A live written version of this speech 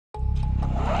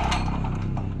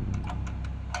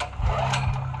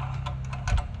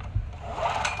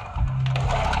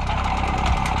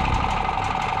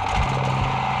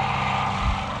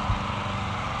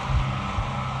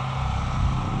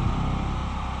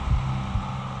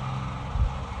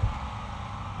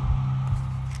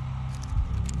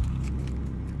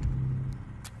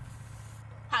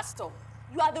Pastor,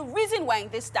 you are the reason we're in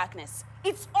this darkness.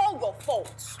 It's all your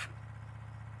fault.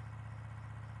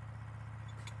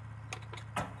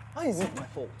 How is it my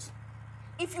fault?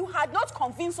 If you had not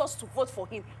convinced us to vote for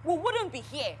him, we wouldn't be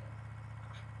here.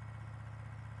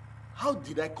 How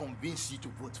did I convince you to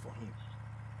vote for him?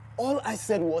 All I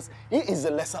said was, he is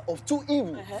the lesser of two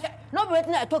evils. No, but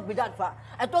I talk with that far.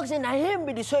 I talk saying, I him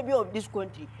be the savior of this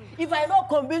country. If I not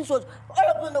convince us, all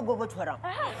of us don't go vote for him.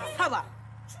 Haba.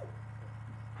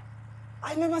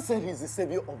 I never said he's the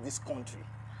savior of this country.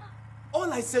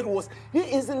 All I said was, he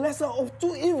is the lesser of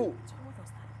two evils.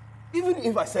 Even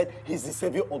if I said he's the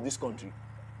savior of this country,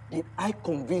 did I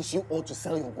convince you all to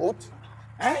sell your vote?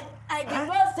 I did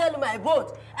not sell my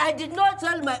vote. I did not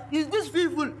sell my... Is this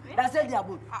people that sell their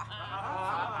vote?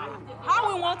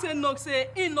 How we want to know, say,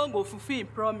 he no go fulfill him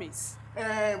promise?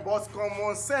 But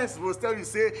common sense will tell you,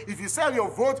 say, if you sell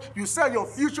your vote, you sell your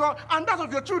future and that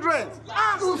of your children.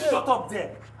 You shut up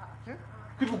there.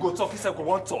 People go talk, instead go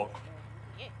one talk.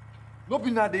 No be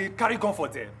now they carry gun for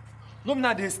them. No be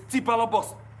now they steal ballot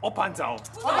box up and down.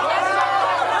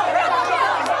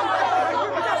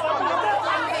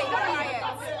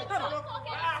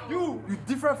 You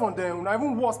different from them. Not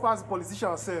even worse past the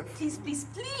politicians self. Please, please,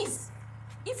 please.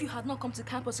 If you had not come to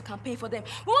campus to campaign for them,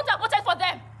 we won't have voted for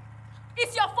them.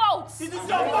 It's your fault. It is your fault. It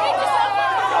is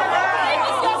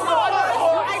your fault.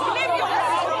 I blame you.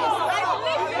 I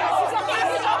blame you. It's your fault.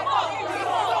 It's your fault.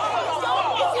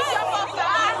 It's your fault.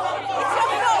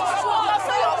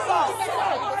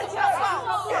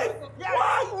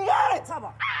 It's your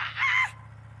fault.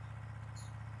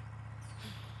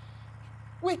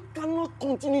 We cannot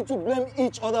continue to blame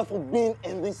each other for being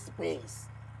in this space.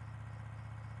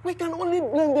 We can only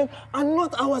blame them and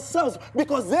not ourselves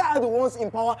because they are the ones in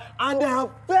power and they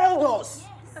have failed us.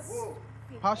 Yes.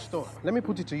 Pastor, let me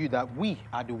put it to you that we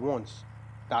are the ones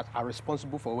that are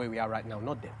responsible for where we are right now,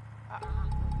 not them.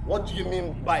 What do you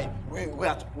mean by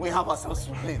we have ourselves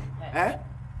to blame? Eh?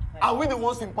 Are we the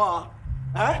ones in power?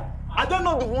 Eh? Are they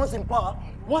not the ones in power?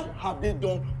 What have they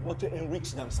done but to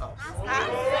enrich themselves?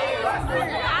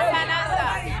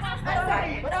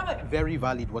 Very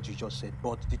valid what you just said,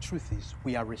 but the truth is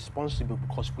we are responsible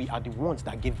because we are the ones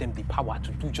that gave them the power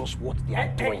to do just what they are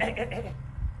doing.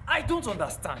 I don't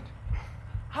understand.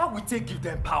 How we take give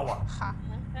them power?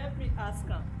 Every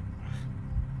asker.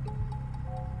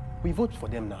 We vote for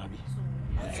them now, Abi.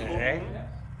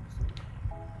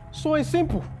 So it's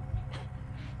simple.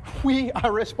 We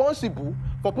are responsible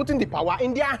for putting the power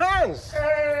in their hands.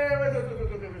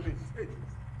 Wait.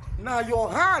 Now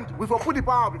your hand, we for put the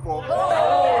power before.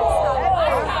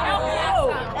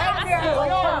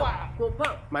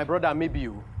 My brother, maybe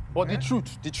you, but the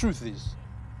truth is,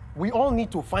 we all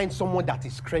need to find someone that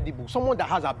is credible, someone that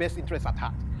has our best interests at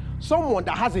heart, someone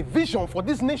that has a vision for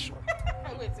this nation.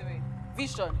 Wait.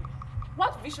 Vision?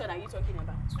 What vision are you talking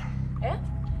about? Eh?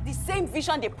 The same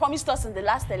vision they promised us in the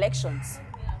last elections.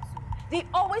 They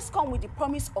always come with the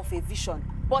promise of a vision,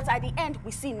 but at the end,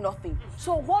 we see nothing.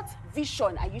 So what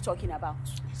vision are you talking about?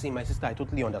 See, my sister, I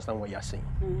totally understand what you're saying.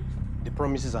 The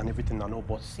promises and everything I know,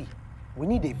 but see, we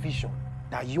need a vision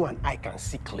that you and I can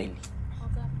see clearly.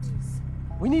 Oga, please.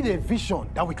 We need a vision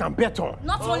that we can bet on.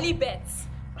 Not only bets.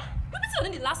 We beat on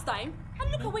it the last time, and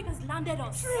look at where it has landed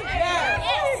us.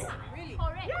 Yes. Really?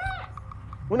 Correct. Yeah.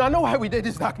 We now know why we did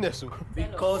this darkness.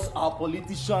 Because our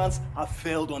politicians have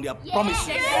failed on their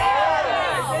promises.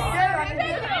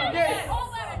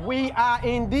 We are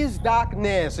in this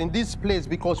darkness, in this place,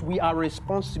 because we are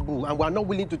responsible and we are not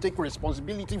willing to take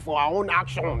responsibility for our own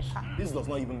actions. This does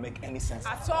not even make any sense.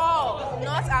 At all.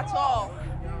 Not at all.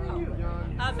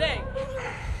 I beg.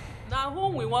 Now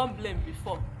whom we won't blame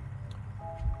before?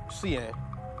 See,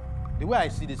 the way I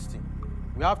see this thing,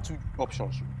 we have two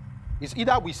options. It's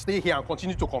either we stay here and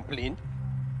continue to complain,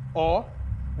 or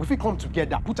if we come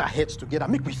together, put our heads together,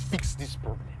 make we fix this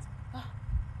problem.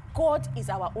 God is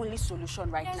our only solution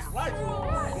right now.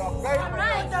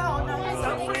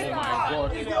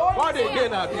 God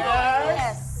again, Abi.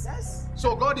 Yes.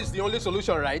 So God is the only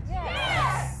solution, right?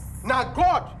 Yes. Now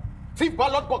God, thief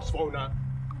ballot box for una.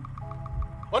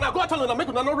 Una go tell una make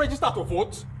una no register to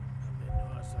vote.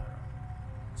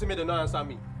 See me, they don't answer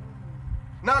me.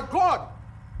 Now God,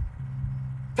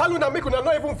 tell una make una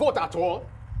not even vote at all.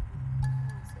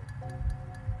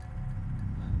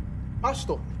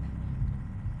 Pastor,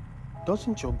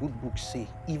 doesn't your good book say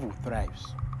evil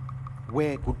thrives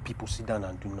where good people sit down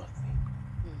and do nothing?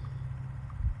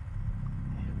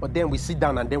 But then we sit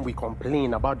down and then we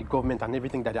complain about the government and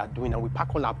everything that they are doing, and we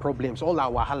pack all our problems, all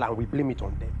our wahala, and we blame it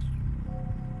on them.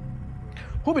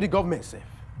 Who be the government, sef?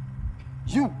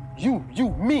 You,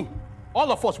 me.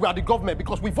 All of us, we are the government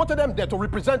because we voted them there to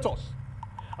represent us.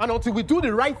 And until we do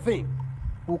the right thing,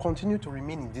 we'll continue to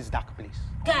remain in this dark place.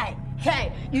 Kai,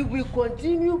 if we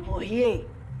continue for here,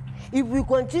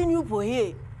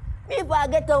 if I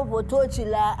get out for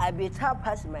Tochila, I better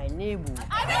pass my neighbor.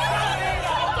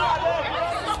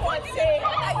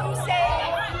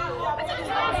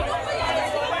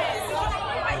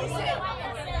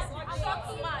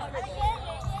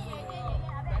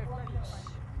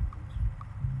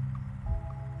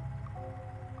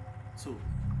 So,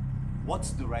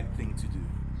 what's the right thing to do?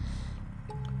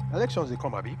 Elections, they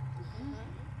come, Abi.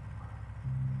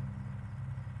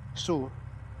 So,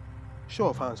 show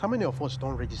of hands, how many of us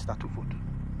don't register to vote?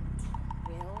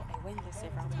 Well, I went there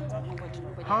several times and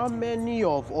nobody How many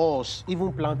of us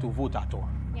even plan to vote at all?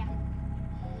 Yeah.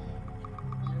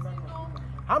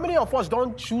 How many of us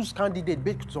don't choose candidate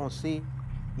based on say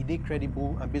he dey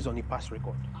credible and based on the past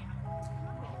record?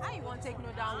 How you want to take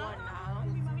no down one now?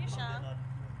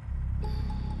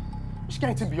 Which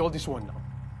can't it be all this one now?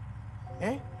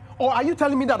 Eh? Or are you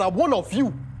telling me that one of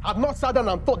you have not sat down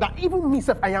and thought that even me,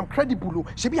 I am credible?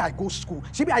 Maybe I go school.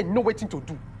 Maybe I know what to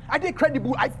do. I dey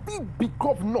credible. I feel big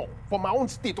governor for my own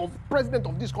state of president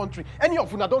of this country. Any of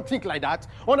you don't think like that?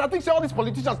 Or I think say all these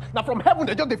politicians now from heaven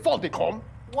they fall they come.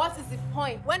 What is the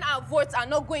point when our votes are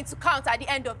not going to count at the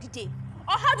end of the day?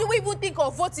 Or how do we even think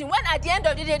of voting when at the end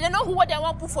of the day they know what they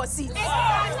want to put for seats?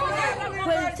 Exactly.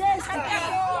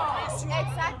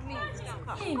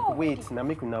 Wait, now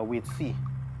make una wait. See,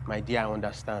 my dear, I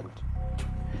understand.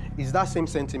 It's that same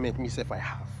sentiment myself I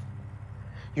have.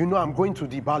 You know, I'm going to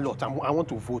the ballot. I want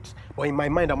to vote. But in my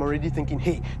mind, I'm already thinking,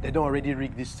 hey, they don't already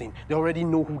rig this thing. They already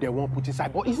know who they want to put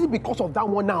inside. But is it because of that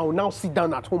one now sit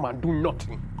down at home and do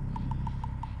nothing?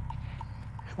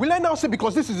 Will I now say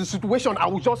because this is the situation, I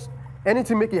will just,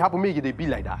 anything make it happen, make it be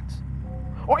like that?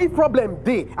 Or if problem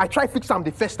day, I try fix them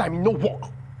the first time, it no work.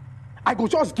 I go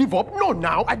just give up? No,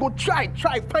 now. I go try,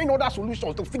 find other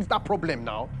solutions to fix that problem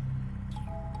now.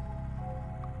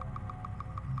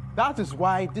 That is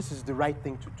why this is the right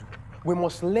thing to do. We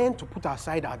must learn to put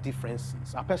aside our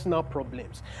differences, our personal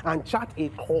problems, and chart a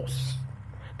course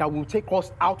that will take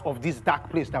us out of this dark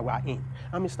place that we are in.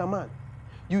 And Mr. Man,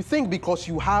 you think because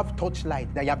you have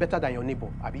torchlight that you're better than your neighbor,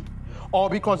 Abi? Or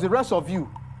because the rest of you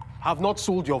have not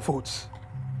sold your votes,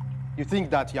 you think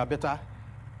that you're better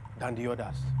than the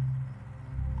others?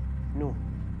 No.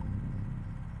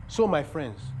 So, my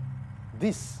friends,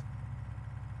 this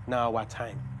now our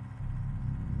time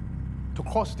to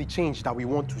cause the change that we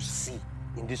want to see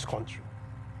in this country.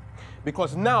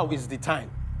 Because now is the time.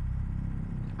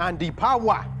 And the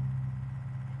power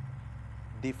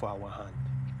dey for our hand.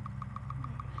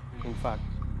 In fact,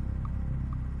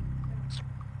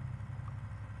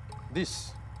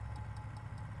 this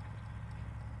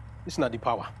is not the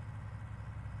power.